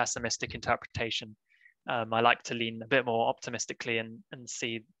overly pessimistic interpretation. I like to lean a bit more optimistically and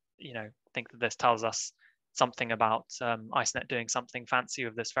see, you know, think that this tells us something about IceNet doing something fancy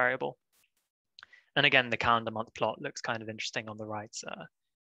with this variable. And again, the calendar month plot looks kind of interesting on the right,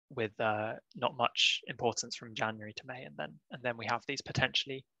 with not much importance from January to May, and then we have these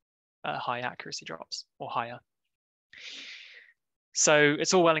potentially high accuracy drops or higher. So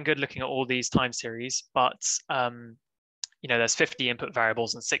it's all well and good looking at all these time series, but you know, there's 50 input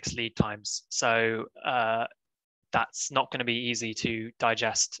variables and 6 lead times. So that's not going to be easy to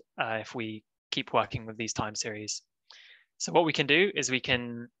digest if we keep working with these time series. So what we can do is we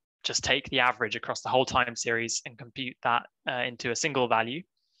can just take the average across the whole time series and compute that into a single value,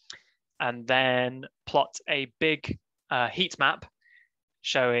 and then plot a big heat map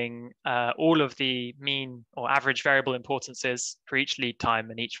showing all of the mean or average variable importances for each lead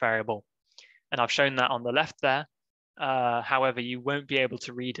time and each variable. And I've shown that on the left there. However, you won't be able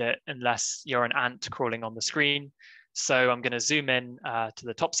to read it unless you're an ant crawling on the screen. So I'm going to zoom in to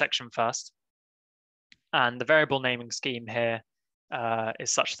the top section first. And the variable naming scheme here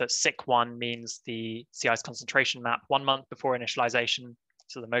is such that SIC1 means the sea ice concentration map 1 month before initialization,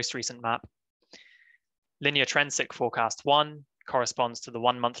 so the most recent map. Linear trend SIC forecast 1 corresponds to the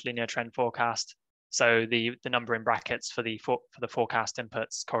 1 month linear trend forecast. So the number in brackets for the forecast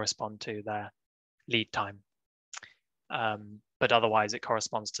inputs correspond to their lead time. But otherwise it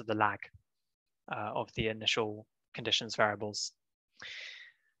corresponds to the lag of the initial conditions variables.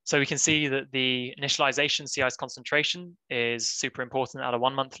 So we can see that the initialization sea ice concentration is super important at a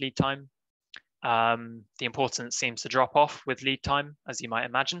 1 month lead time. The importance seems to drop off with lead time, as you might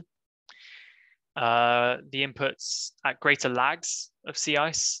imagine. The inputs at greater lags of sea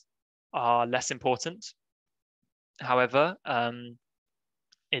ice are less important. However,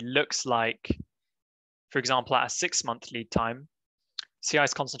 it looks like, for example, at a 6 month lead time, sea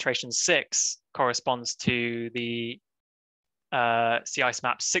ice concentration 6 corresponds to the sea ice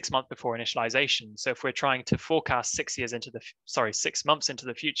map 6 months before initialization. So if we're trying to forecast 6 months into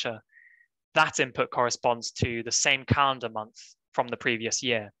the future, that input corresponds to the same calendar month from the previous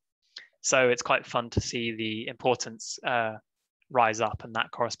year. So it's quite fun to see the importance rise up, and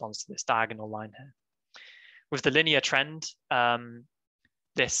that corresponds to this diagonal line here. With the linear trend,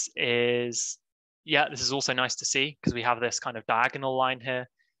 this is also nice to see, because we have this kind of diagonal line here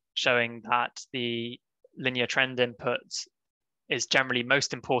showing that the linear trend input is generally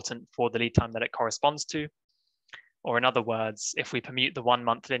most important for the lead time that it corresponds to. Or in other words, if we permute the 1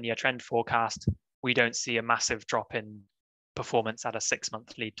 month linear trend forecast, we don't see a massive drop in performance at a 6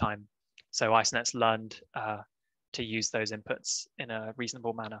 month lead time. So IceNet's learned to use those inputs in a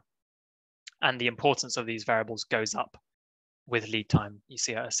reasonable manner. And the importance of these variables goes up with lead time. You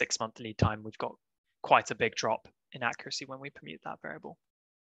see at a 6 month lead time, we've got quite a big drop in accuracy when we permute that variable.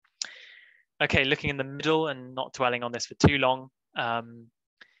 Okay, looking in the middle and not dwelling on this for too long,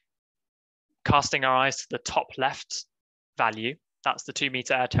 casting our eyes to the top left value, that's the 2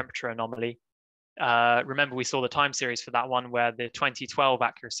 meter air temperature anomaly. Remember, we saw the time series for that one where the 2012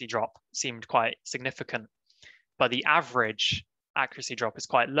 accuracy drop seemed quite significant, but the average accuracy drop is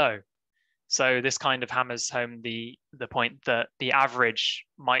quite low. So this kind of hammers home the point that the average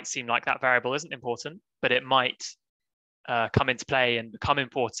might seem like that variable isn't important, but it might come into play and become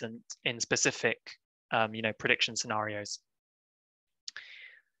important in specific prediction scenarios.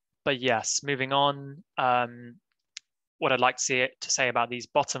 But yes, moving on, what I'd like to say about these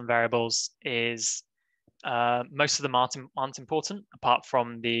bottom variables is most of them aren't important, apart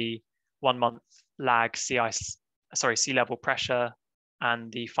from the 1 month lag sea level pressure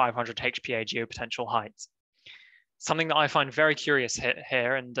and the 500 HPA geopotential height. Something that I find very curious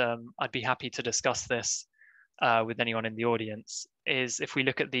here, and I'd be happy to discuss this with anyone in the audience, is if we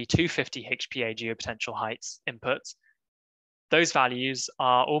look at the 250 HPA geopotential height input, those values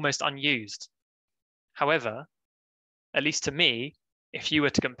are almost unused. However, at least to me, if you were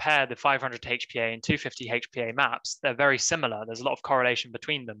to compare the 500 HPA and 250 HPA maps, they're very similar. There's a lot of correlation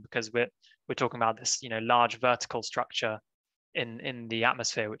between them because we're talking about this large vertical structure in the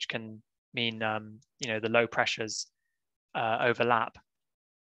atmosphere, which can mean the low pressures overlap.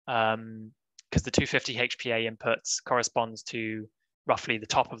 Because the 250 HPA inputs corresponds to roughly the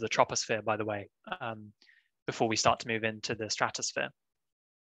top of the troposphere, by the way, before we start to move into the stratosphere.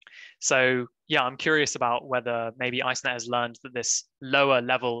 So yeah, I'm curious about whether maybe IceNet has learned that this lower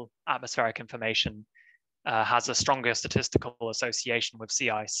level atmospheric information has a stronger statistical association with sea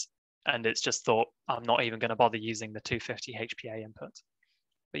ice, and it's just thought, I'm not even going to bother using the 250 HPA input.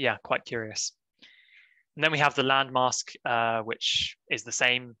 But yeah, quite curious. And then we have the land mask, which is the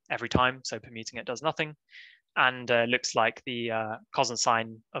same every time, so permuting it does nothing, and looks like the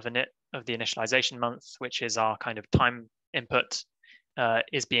cosine of the initialization month, which is our kind of time input,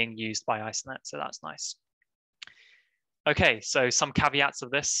 is being used by IceNet, so that's nice. Okay, so some caveats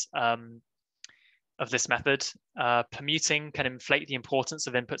of this method. Permuting can inflate the importance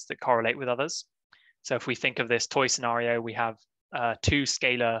of inputs that correlate with others. So if we think of this toy scenario, we have 2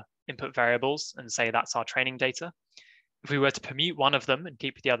 scalar input variables and say that's our training data. If we were to permute one of them and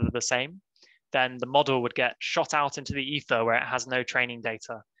keep the other the same, then the model would get shot out into the ether where it has no training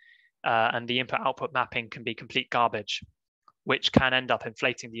data, and the input-output mapping can be complete garbage, which can end up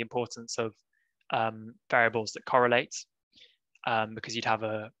inflating the importance of variables that correlate, because you'd have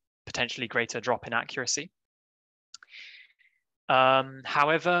a potentially greater drop in accuracy.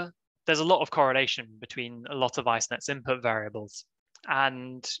 However, there's a lot of correlation between a lot of IceNet's input variables.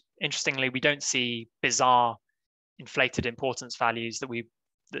 And interestingly, we don't see bizarre inflated importance values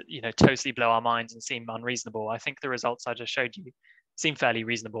that totally blow our minds and seem unreasonable. I think the results I just showed you seem fairly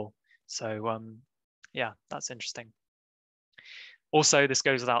reasonable. So yeah, that's interesting. Also, this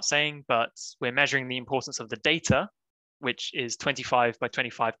goes without saying, but we're measuring the importance of the data, which is 25 by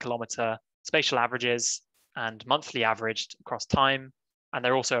 25 kilometer spatial averages and monthly averaged across time. And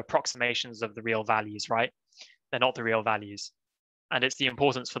they're also approximations of the real values, right? They're not the real values. And it's the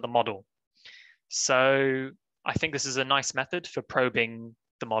importance for the model. So I think this is a nice method for probing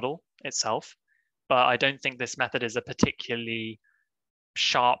the model itself, but I don't think this method is a particularly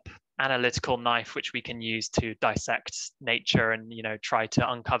sharp analytical knife which we can use to dissect nature and try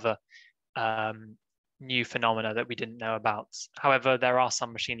to uncover new phenomena that we didn't know about. However, there are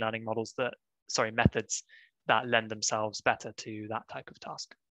some machine learning methods that lend themselves better to that type of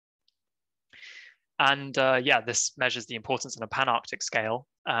task. And yeah, this measures the importance on a pan-Arctic scale.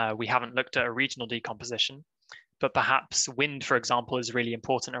 We haven't looked at a regional decomposition, but perhaps wind, for example, is really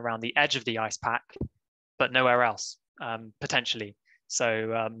important around the edge of the ice pack, but nowhere else, potentially.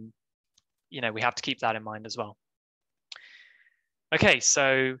 So, we have to keep that in mind as well. Okay,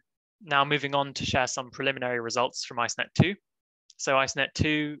 so now moving on to share some preliminary results from IceNet 2. So IceNet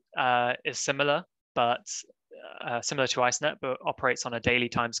 2 is similar to IceNet, but operates on a daily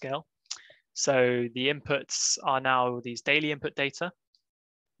timescale. So the inputs are now these daily input data.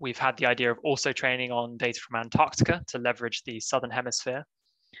 We've had the idea of also training on data from Antarctica to leverage the Southern Hemisphere.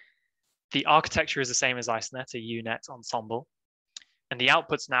 The architecture is the same as IceNet, a UNet ensemble. And the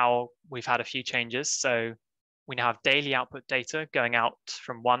outputs now, we've had a few changes. So we now have daily output data going out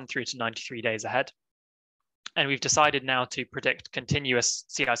from 1 through to 93 days ahead. And we've decided now to predict continuous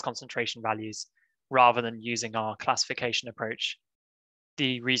sea ice concentration values rather than using our classification approach.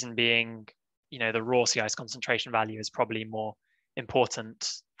 The reason being, the raw sea ice concentration value is probably more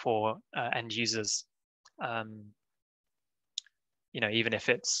important for end users. Even if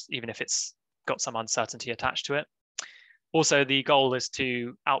it's got some uncertainty attached to it. Also, the goal is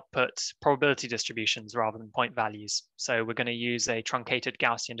to output probability distributions rather than point values. So we're going to use a truncated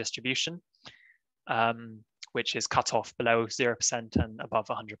Gaussian distribution, which is cut off below 0% and above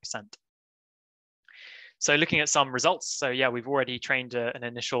 100%. So looking at some results. So yeah, we've already trained an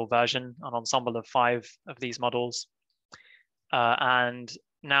initial version, an ensemble of 5 of these models. And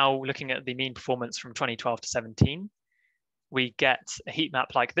now looking at the mean performance from 2012 to 17, we get a heat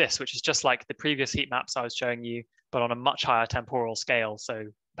map like this, which is just like the previous heat maps I was showing you, but on a much higher temporal scale. So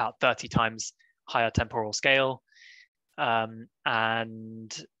about 30 times higher temporal scale. And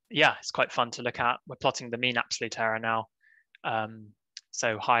yeah, it's quite fun to look at. We're plotting the mean absolute error now.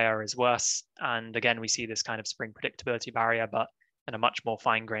 So higher is worse. And again, we see this kind of spring predictability barrier, but in a much more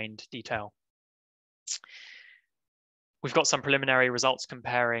fine-grained detail. We've got some preliminary results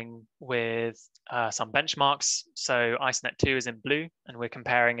comparing with some benchmarks. So IceNet 2 is in blue, and we're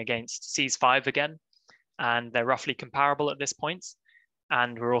comparing against SEAS5 again, and they're roughly comparable at this point.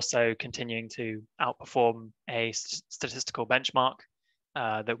 And we're also continuing to outperform a statistical benchmark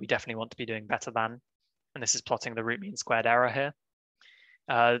that we definitely want to be doing better than. And this is plotting the root mean squared error here.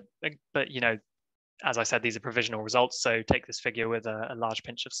 But as I said, these are provisional results, so take this figure with a large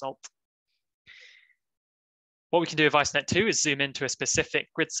pinch of salt. What we can do with IceNet 2 is zoom into a specific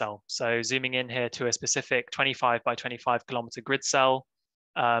grid cell. So zooming in here to a specific 25 by 25 kilometer grid cell,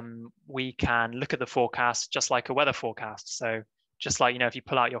 we can look at the forecast just like a weather forecast. So just like, if you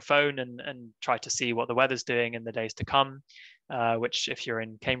pull out your phone and try to see what the weather's doing in the days to come, which if you're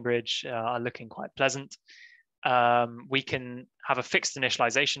in Cambridge are looking quite pleasant. We can have a fixed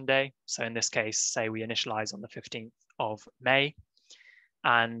initialization day. So in this case, say we initialize on the 15th of May.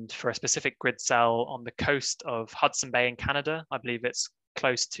 And for a specific grid cell on the coast of Hudson Bay in Canada, I believe it's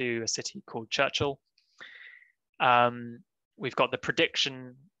close to a city called Churchill. We've got the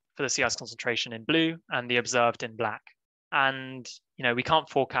prediction for the sea ice concentration in blue and the observed in black. And we can't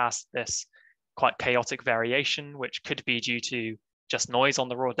forecast this quite chaotic variation, which could be due to just noise on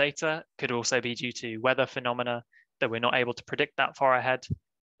the raw data, could also be due to weather phenomena that we're not able to predict that far ahead.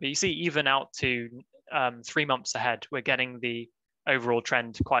 But you see, even out to 3 months ahead, we're getting the overall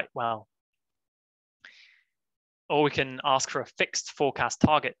trend quite well. Or we can ask for a fixed forecast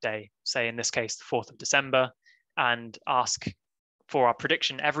target day, say in this case, the 4th of December, and ask for our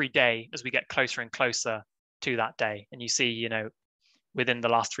prediction every day as we get closer and closer to that day. And you see, within the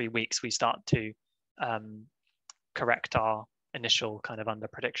last 3 weeks, we start to correct our initial kind of under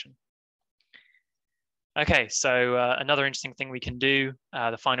prediction. Okay, so another interesting thing we can do,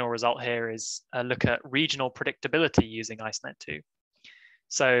 the final result here is look at regional predictability using IceNet 2.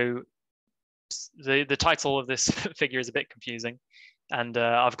 So the title of this figure is a bit confusing, and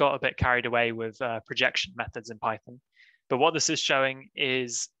I've got a bit carried away with projection methods in Python. But what this is showing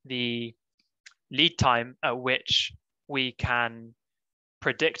is the lead time at which we can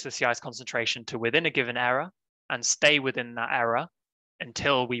predict the sea ice concentration to within a given error and stay within that error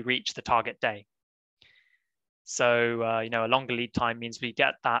until we reach the target day. So, a longer lead time means we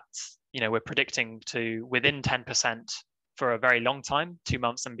get that, we're predicting to within 10% for a very long time, 2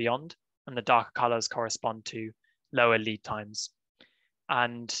 months and beyond. And the darker colors correspond to lower lead times.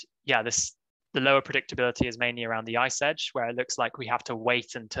 And yeah, the lower predictability is mainly around the ice edge, where it looks like we have to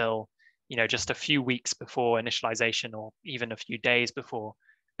wait until, just a few weeks before initialization, or even a few days before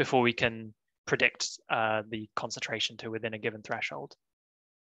we can predict the concentration to within a given threshold.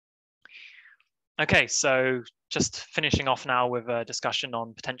 Okay, so just finishing off now with a discussion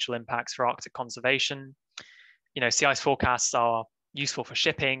on potential impacts for Arctic conservation. Sea ice forecasts are useful for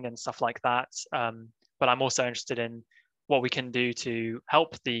shipping and stuff like that, but I'm also interested in what we can do to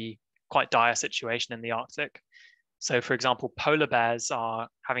help the quite dire situation in the Arctic. So, for example, polar bears are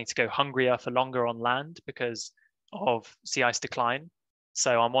having to go hungrier for longer on land because of sea ice decline.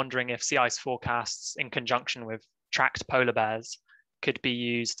 So I'm wondering if sea ice forecasts in conjunction with tracked polar bears could be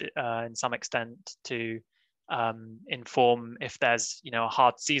used in some extent to inform if there's a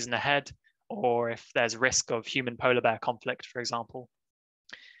hard season ahead, or if there's risk of human polar bear conflict, for example.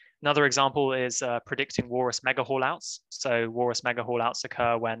 Another example is predicting walrus mega haulouts. So walrus mega haulouts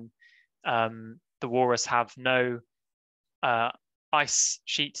occur when the walrus have no ice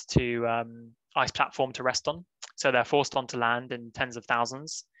sheet to ice platform to rest on. So they're forced onto land in tens of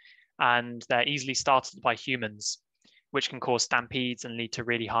thousands, and they're easily started by humans, which can cause stampedes and lead to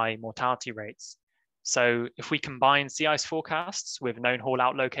really high mortality rates. So if we combine sea ice forecasts with known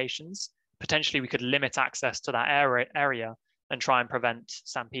haul-out locations, potentially we could limit access to that area and try and prevent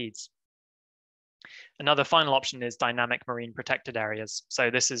stampedes. Another final option is dynamic marine protected areas. So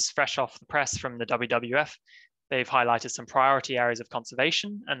this is fresh off the press from the WWF. They've highlighted some priority areas of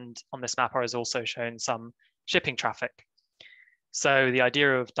conservation, and on this map is also shown some shipping traffic. So the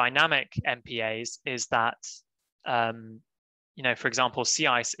idea of dynamic MPAs is that for example, sea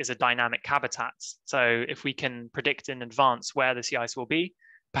ice is a dynamic habitat. So if we can predict in advance where the sea ice will be,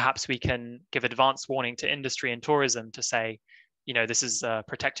 perhaps we can give advance warning to industry and tourism to say, this is a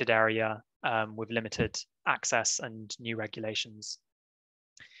protected area with limited access and new regulations.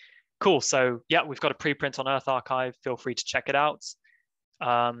 Cool. So yeah, we've got a preprint on Earth Archive. Feel free to check it out.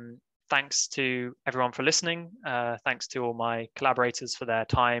 Thanks to everyone for listening. Thanks to all my collaborators for their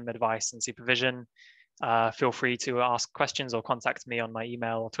time, advice, and supervision. Feel free to ask questions or contact me on my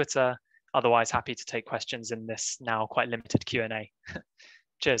email or Twitter. Otherwise, happy to take questions in this now quite limited Q&A.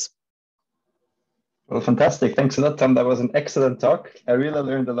 Cheers. Well, fantastic. Thanks a lot, Tom. That was an excellent talk. I really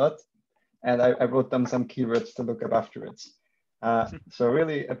learned a lot, and I wrote down some keywords to look up afterwards. So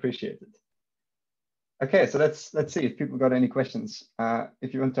really appreciate it. Okay, so let's see if people got any questions.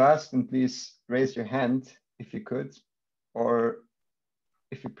 If you want to ask, then please raise your hand if you could, or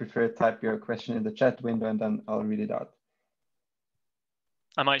if you prefer, type your question in the chat window and then I'll read it out.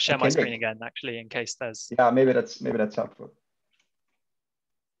 I might share my screen again, actually, in case there's... Yeah, maybe that's helpful.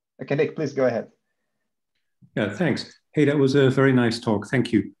 Okay, Nick, please go ahead. Yeah, thanks. Hey, that was a very nice talk.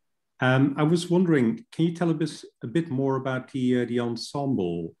 Thank you. I was wondering, can you tell us a bit more about the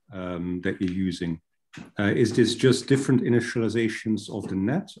ensemble that you're using? Is this just different initializations of the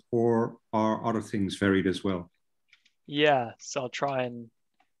net, or are other things varied as well? Yeah, so I'll try and,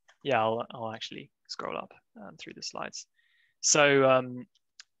 I'll actually scroll up through the slides. So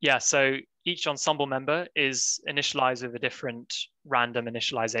so each ensemble member is initialized with a different random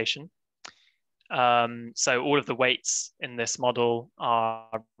initialization. So all of the weights in this model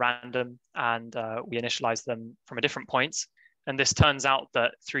are random, and we initialize them from a different point. And this turns out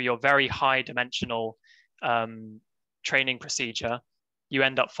that through your very high dimensional training procedure, you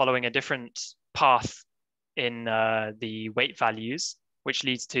end up following a different path in the weight values, which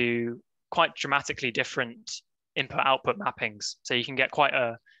leads to quite dramatically different input-output mappings. So you can get quite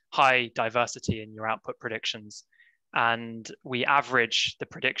a high diversity in your output predictions. And we average the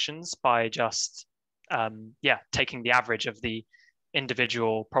predictions by just taking the average of the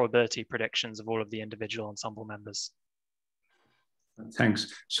individual probability predictions of all of the individual ensemble members.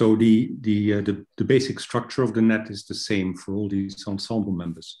 Thanks. So the basic structure of the net is the same for all these ensemble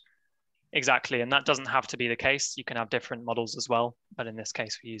members. Exactly, and that doesn't have to be the case. You can have different models as well, but in this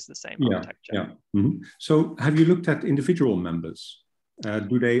case, we use the same architecture. Yeah. Mm-hmm. So have you looked at individual members?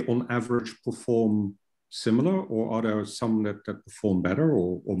 Do they on average perform similar, or are there some that perform better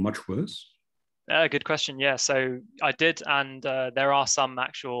or much worse? Good question. Yeah, so I did, and there are some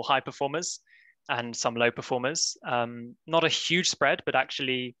actual high performers and some low performers. Not a huge spread, but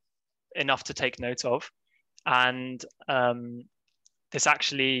actually enough to take note of. And this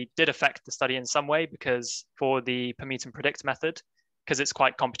actually did affect the study in some way, because for the permute and predict method, because it's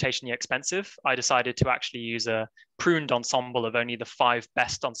quite computationally expensive, I decided to actually use a pruned ensemble of only the 5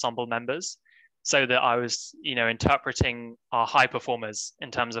 best ensemble members, so that I was, interpreting our high performers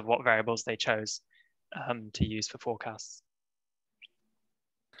in terms of what variables they chose to use for forecasts.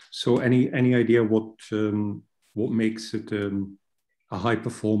 So any idea what makes it a high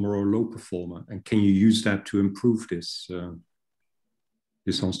performer or low performer, and can you use that to improve this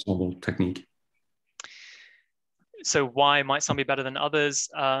this ensemble technique? So why might some be better than others?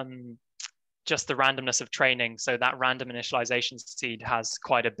 Just the randomness of training. So that random initialization seed has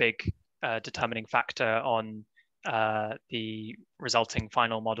quite a big determining factor on the resulting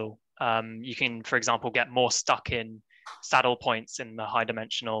final model. You can, for example, get more stuck in saddle points in the high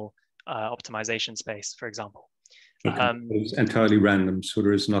dimensional optimization space, for exple. Okay. It's entirely random, so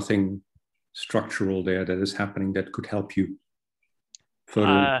there is nothing structural there that is happening that could help you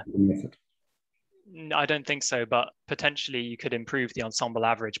further the method. I don't think so, but potentially you could improve the ensemble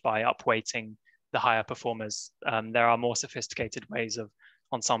average by upweighting the higher performers. There are more sophisticated ways of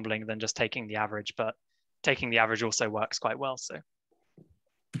ensembling than just taking the average, but taking the average also works quite well. So,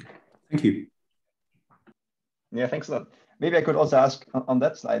 thank you. Yeah, thanks a lot. Maybe I could also ask on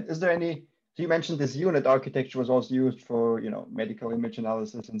that slide, is there any, so you mentioned this unit architecture was also used for, medical image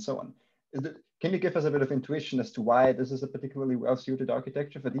analysis and so on. Can you give us a bit of intuition as to why this is a particularly well-suited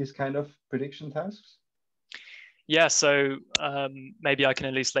architecture for these kind of prediction tasks? Yeah, so maybe I can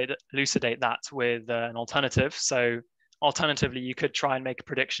elucidate that with an alternative. So alternatively, you could try and make a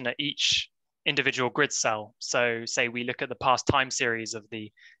prediction at each individual grid cell. So say we look at the past time series of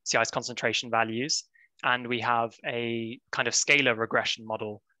the sea ice concentration values, and we have a kind of scalar regression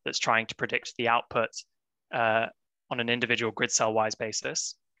model that's trying to predict the output on an individual grid cell wise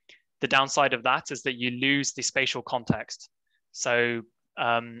basis. The downside of that is that you lose the spatial context. So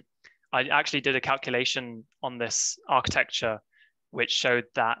I actually did a calculation on this architecture, which showed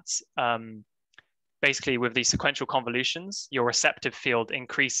that basically with the sequential convolutions, your receptive field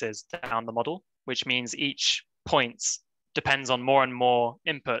increases down the model, which means each point depends on more and more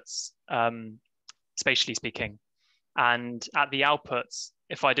inputs, spatially speaking. And at the outputs,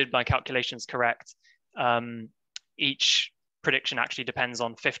 if I did my calculations correct, each prediction actually depends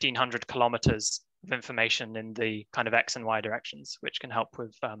on 1,500 kilometers of information in the kind of X and Y directions, which can help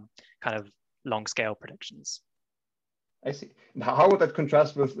with kind of long scale predictions. I see. How would that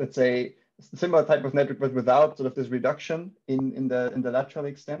contrast with, let's say, a similar type of network, but without sort of this reduction in the lateral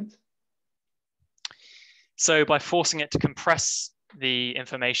extent? So by forcing it to compress the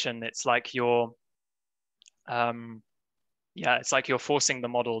information, it's like you're it's like you're forcing the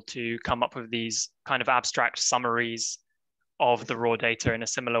model to come up with these kind of abstract summaries of the raw data in a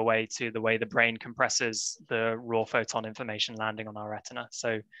similar way to the way the brain compresses the raw photon information landing on our retina.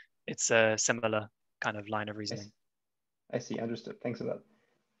 So it's a similar kind of line of reasoning. I see, understood. Thanks a lot.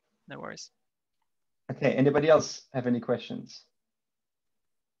 No worries. Okay, anybody else have any questions?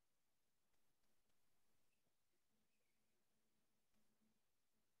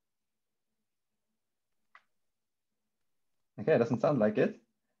 Okay, doesn't sound like it.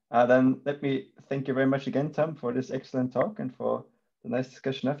 Then let me thank you very much again, Tom, for this excellent talk and for the nice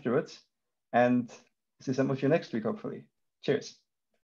discussion afterwards. And see some of you next week, hopefully. Cheers.